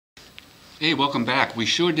Hey, welcome back. We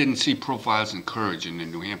sure didn't see profiles in courage in the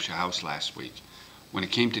New Hampshire House last week when it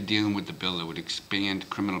came to dealing with the bill that would expand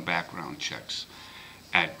criminal background checks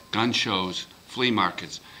at gun shows, flea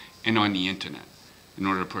markets, and on the internet in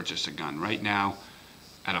order to purchase a gun. Right now,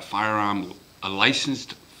 at a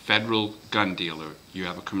licensed federal gun dealer, you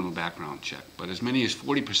have a criminal background check. But as many as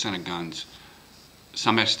 40% of guns,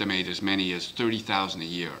 some estimate as many as 30,000 a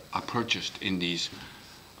year, are purchased in these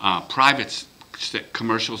private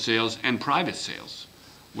commercial sales and private sales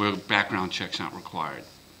where background checks aren't required.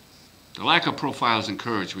 The lack of profiles in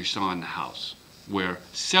courage we saw in the House, where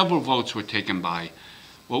several votes were taken by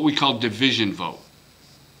what we call division vote.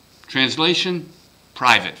 Translation,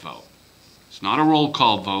 private vote. It's not a roll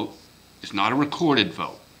call vote. It's not a recorded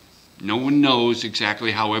vote. No one knows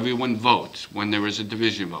exactly how everyone votes when there is a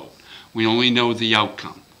division vote. We only know the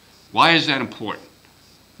outcome. Why is that important?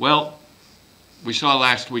 Well, we saw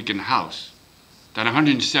last week in the House that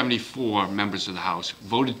 174 members of the House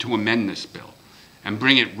voted to amend this bill and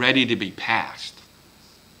bring it ready to be passed.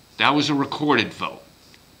 That was a recorded vote.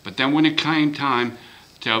 But then when it came time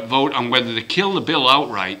to vote on whether to kill the bill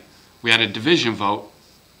outright, we had a division vote,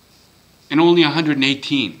 and only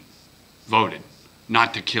 118 voted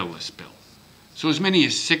not to kill this bill. So as many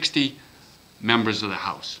as 60 members of the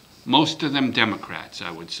House, most of them Democrats,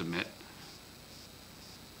 I would submit,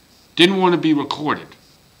 didn't want to be recorded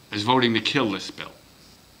as voting to kill this bill.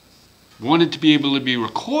 Wanted to be able to be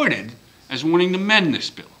recorded as wanting to amend this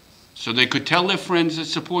bill, so they could tell their friends that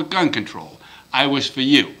support gun control, I was for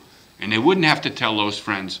you. And they wouldn't have to tell those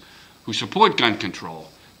friends who support gun control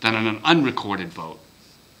that on an unrecorded vote,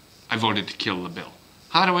 I voted to kill the bill.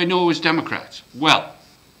 How do I know it was Democrats? Well,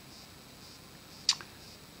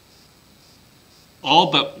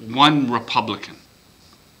 all but one Republican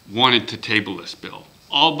wanted to table this bill.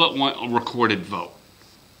 All but one recorded vote.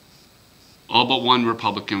 All but one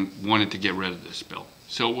Republican wanted to get rid of this bill.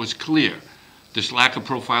 So it was clear this lack of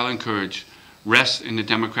profile and courage rests in the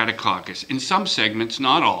Democratic caucus, in some segments,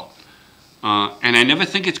 not all. And I never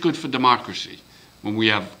think it's good for democracy when we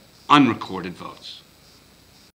have unrecorded votes.